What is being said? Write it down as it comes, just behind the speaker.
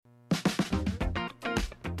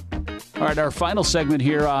All right, our final segment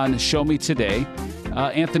here on Show Me Today.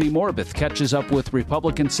 Anthony Morbith catches up with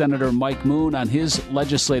Republican Senator Mike Moon on his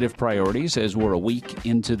legislative priorities as we're a week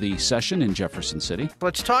into the session in Jefferson City.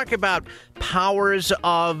 Let's talk about powers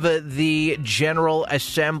of the General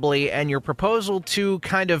Assembly and your proposal to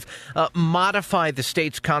kind of modify the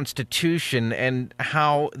state's constitution and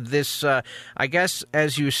how this, I guess,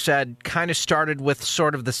 as you said, kind of started with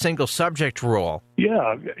sort of the single subject rule.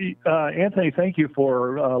 Yeah. Anthony, thank you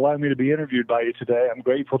for allowing me to be interviewed by you today. I'm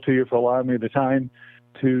grateful to you for allowing me the time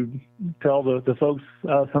to tell the folks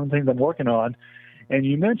some things I'm working on. And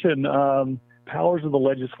you mentioned powers of the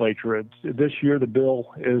legislature. This year, the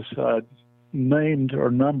bill is named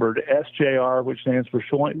or numbered SJR, which stands for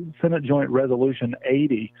Senate Joint Resolution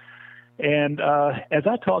 80. And as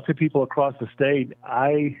I talk to people across the state,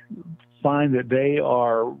 I find that they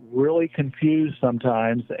are really confused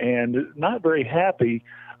sometimes and not very happy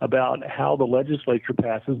about how the legislature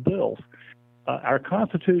passes bills. Our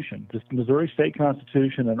Constitution, the Missouri State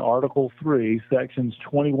Constitution, in Article 3, Sections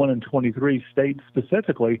 21 and 23, states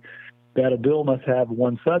specifically that a bill must have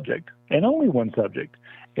one subject, and only one subject.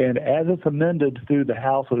 And as it's amended through the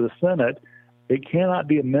House or the Senate, it cannot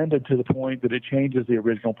be amended to the point that it changes the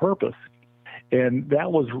original purpose. And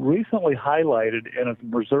that was recently highlighted in a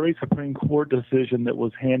Missouri Supreme Court decision that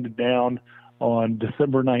was handed down on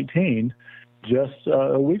December 19, just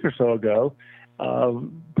a week or so ago,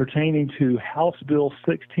 pertaining to House Bill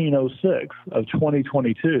 1606 of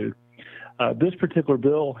 2022. This particular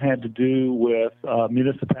bill had to do with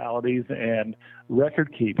municipalities and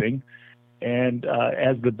record keeping. And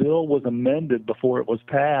as the bill was amended before it was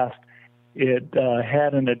passed, it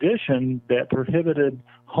had an addition that prohibited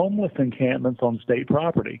homeless encampments on state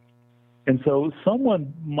property. And so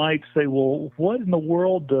someone might say, well, what in the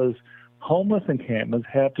world does homeless encampments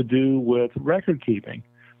have to do with record keeping?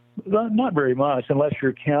 Not very much, unless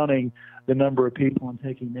you're counting the number of people and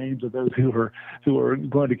taking names of those who are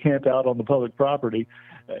going to camp out on the public property.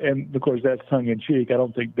 And, of course, that's tongue-in-cheek. I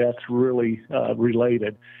don't think that's really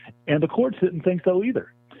related. And the courts didn't think so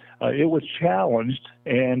either. It was challenged,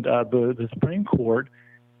 and the Supreme Court,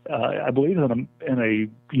 I believe in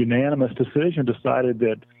a unanimous decision, decided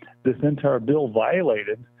that this entire bill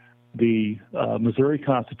violated the Missouri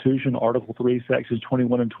Constitution, Article 3, Sections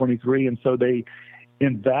 21 and 23, and so they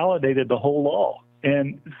invalidated the whole law.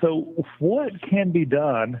 And so what can be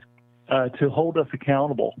done to hold us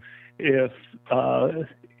accountable? If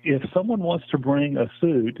someone wants to bring a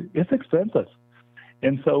suit, it's expensive.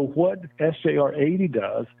 And so what SJR 80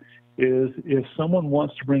 does is if someone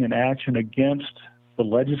wants to bring an action against the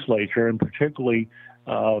legislature, and particularly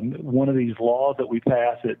one of these laws that we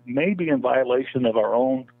pass, it may be in violation of our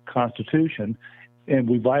own Constitution, and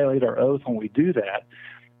we violate our oath when we do that,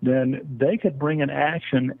 then they could bring an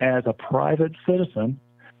action as a private citizen,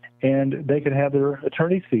 and they could have their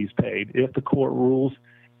attorney's fees paid if the court rules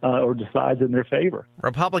or decides in their favor.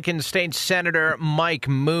 Republican State Senator Mike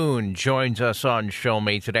Moon joins us on Show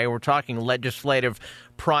Me today. We're talking legislative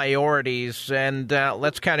priorities, and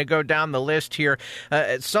let's kind of go down the list here.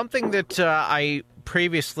 Something that I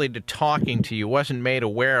previously to talking to you wasn't made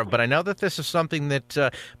aware of, but I know that this is something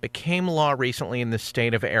that became law recently in the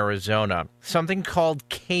state of Arizona, something called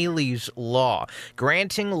Cayley's Law,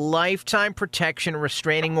 granting lifetime protection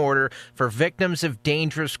restraining order for victims of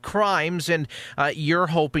dangerous crimes, and you're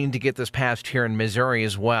hoping to get this passed here in Missouri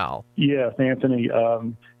as well. Yes, Anthony.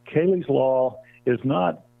 Cayley's Law is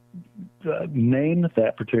not named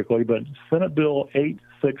that particularly, but Senate Bill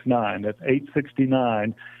 869, that's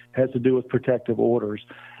 869, has to do with protective orders.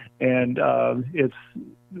 And it's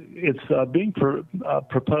being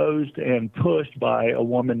proposed and pushed by a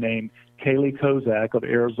woman named Kaylee Kozak of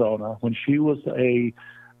Arizona. When she was a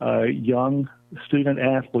young student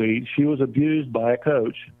athlete, she was abused by a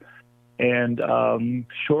coach. And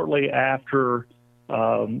shortly after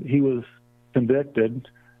he was convicted,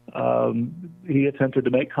 he attempted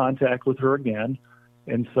to make contact with her again,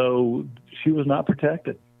 and so she was not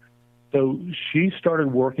protected. So she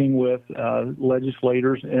started working with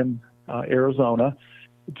legislators in Arizona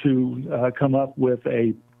to come up with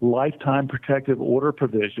a lifetime protective order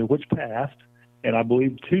provision, which passed, and I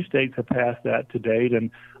believe 2 states have passed that to date,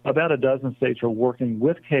 and about a dozen states are working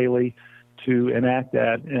with Kaylee to enact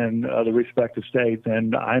that in the respective states,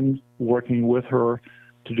 and I'm working with her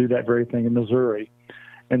to do that very thing in Missouri.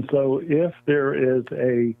 And so if there is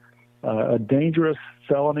a dangerous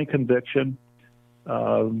felony conviction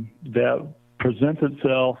that presents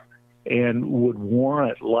itself and would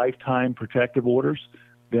warrant lifetime protective orders,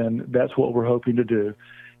 then that's what we're hoping to do.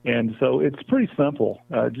 And so it's pretty simple.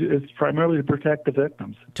 It's primarily to protect the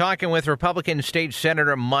victims. Talking with Republican State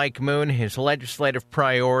Senator Mike Moon, his legislative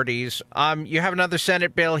priorities. You have another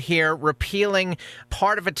Senate bill here repealing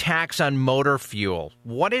part of a tax on motor fuel.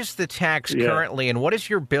 What is the tax currently, and what is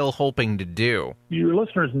your bill hoping to do? Your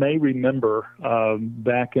listeners may remember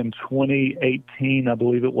back in 2018, I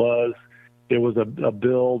believe it was, there was a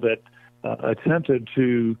bill that attempted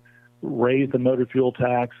to raise the motor fuel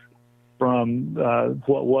tax from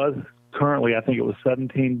what was currently, I think it was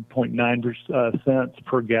 17.9 cents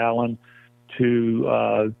per gallon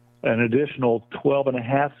to an additional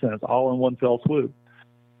 12.5 cents, all in one fell swoop.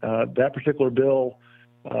 That particular bill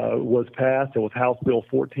was passed. It was House Bill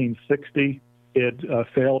 1460. It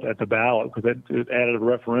failed at the ballot because it added a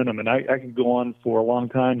referendum. And I could go on for a long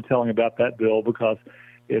time telling about that bill because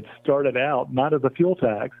it started out not as a fuel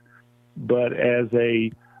tax, but as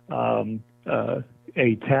a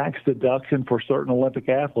tax deduction for certain Olympic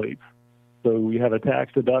athletes. So you have a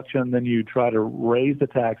tax deduction, then you try to raise the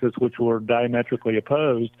taxes, which were diametrically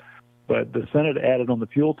opposed. But the Senate added on the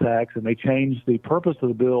fuel tax, and they changed the purpose of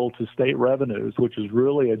the bill to state revenues, which is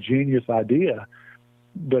really a genius idea,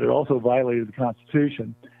 but it also violated the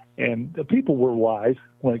Constitution. And the people were wise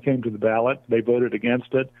when it came to the ballot. They voted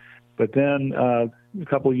against it. But then a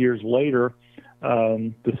couple of years later,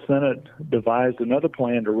 the Senate devised another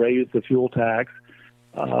plan to raise the fuel tax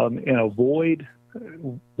and avoid,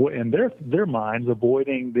 in their minds,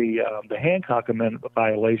 avoiding the Hancock Amendment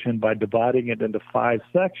violation by dividing it into 5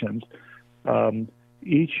 sections.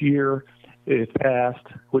 Each year it passed,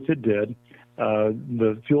 which it did,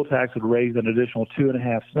 the fuel tax would raise an additional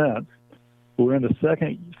 2.5 cents. We're in the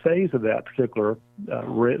second phase of that particular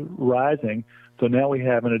rising, so now we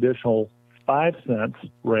have an additional 5 cents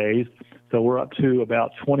raised, so we're up to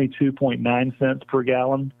about 22.9 cents per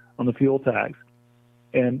gallon on the fuel tax.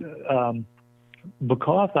 And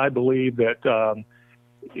because I believe that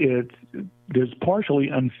it's partially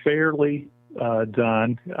unfairly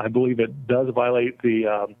done, I believe it does violate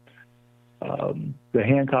the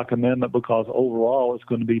Hancock Amendment because overall it's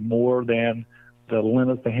going to be more than the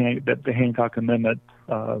limits that the Hancock Amendment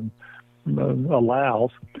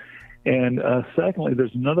allows. And secondly,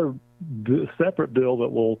 there's another separate bill that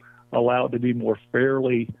will allow it to be more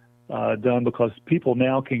fairly done because people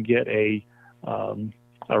now can get a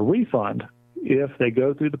refund if they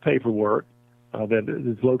go through the paperwork that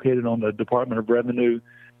is located on the Department of Revenue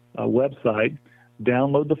website,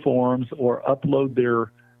 download the forms, or upload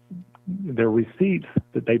their receipts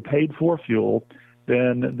that they paid for fuel.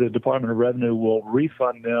 Then the Department of Revenue will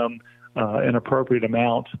refund them an appropriate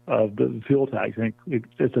amount of the fuel tax. I think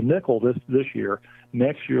it's a nickel this year.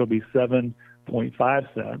 Next year it'll be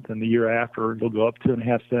 7.5 cents, and the year after it'll go up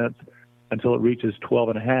 2.5 cents until it reaches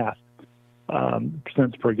 12.5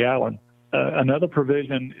 cents per gallon. Another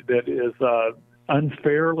provision that is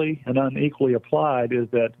unfairly and unequally applied is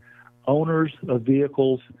that owners of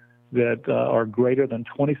vehicles that are greater than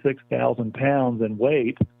 26,000 pounds in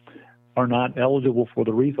weight are not eligible for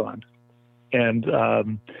the refund. And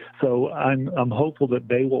so I'm hopeful that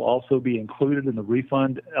they will also be included in the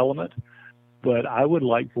refund element, but I would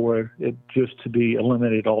like for it just to be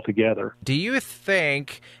eliminated altogether. Do you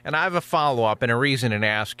think, and I have a follow-up and a reason in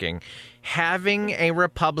asking, having a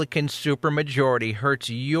Republican supermajority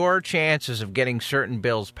hurts your chances of getting certain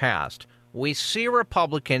bills passed? We see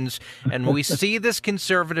Republicans and we see this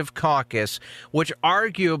conservative caucus, which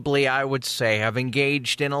arguably, I would say, have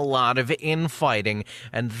engaged in a lot of infighting,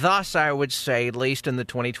 and thus, I would say, at least in the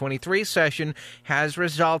 2023 session, has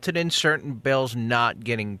resulted in certain bills not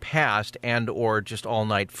getting passed and or just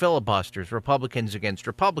all-night filibusters, Republicans against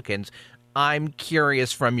Republicans. I'm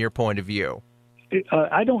curious from your point of view.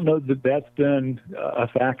 I don't know that that's been a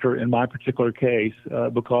factor in my particular case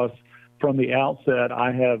because from the outset,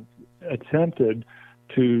 I have attempted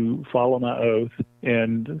to follow my oath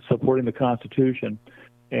and supporting the Constitution.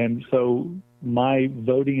 And so my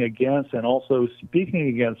voting against and also speaking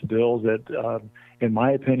against bills that, in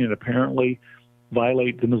my opinion, apparently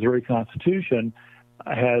violate the Missouri Constitution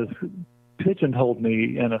has pigeonholed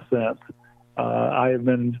me in a sense. I have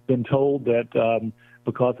been told that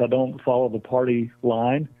because I don't follow the party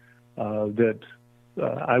line, that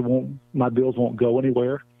my bills won't go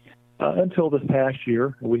anywhere. Until this past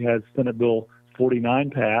year, we had Senate Bill 49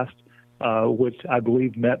 passed, which I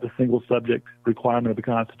believe met the single subject requirement of the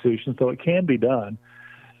Constitution, so it can be done.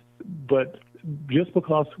 But just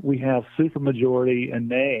because we have supermajority in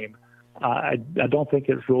name, I don't think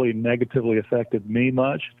it's really negatively affected me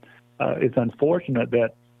much. It's unfortunate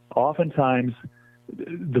that oftentimes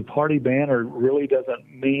the party banner really doesn't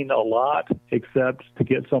mean a lot except to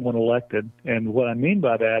get someone elected. And what I mean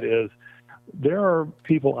by that is there are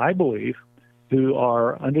people, I believe, who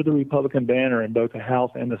are under the Republican banner in both the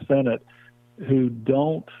House and the Senate who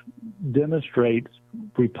don't demonstrate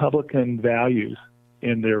Republican values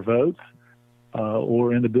in their votes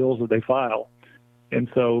or in the bills that they file. And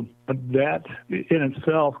so that in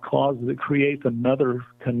itself creates another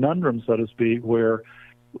conundrum, so to speak, where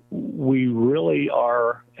we really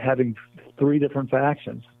are having three different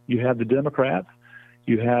factions. You have the Democrats,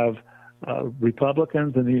 you have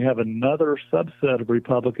Republicans, and you have another subset of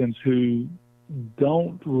Republicans who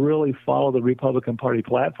don't really follow the Republican Party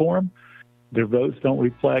platform. Their votes don't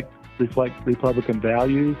reflect Republican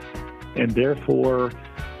values, and therefore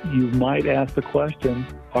you might ask the question,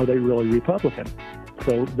 are they really Republican?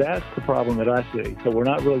 So that's the problem that I see. So we're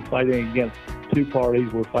not really fighting against two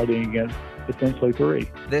parties, we're fighting against essentially three.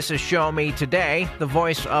 This is Show Me Today, the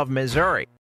voice of Missouri.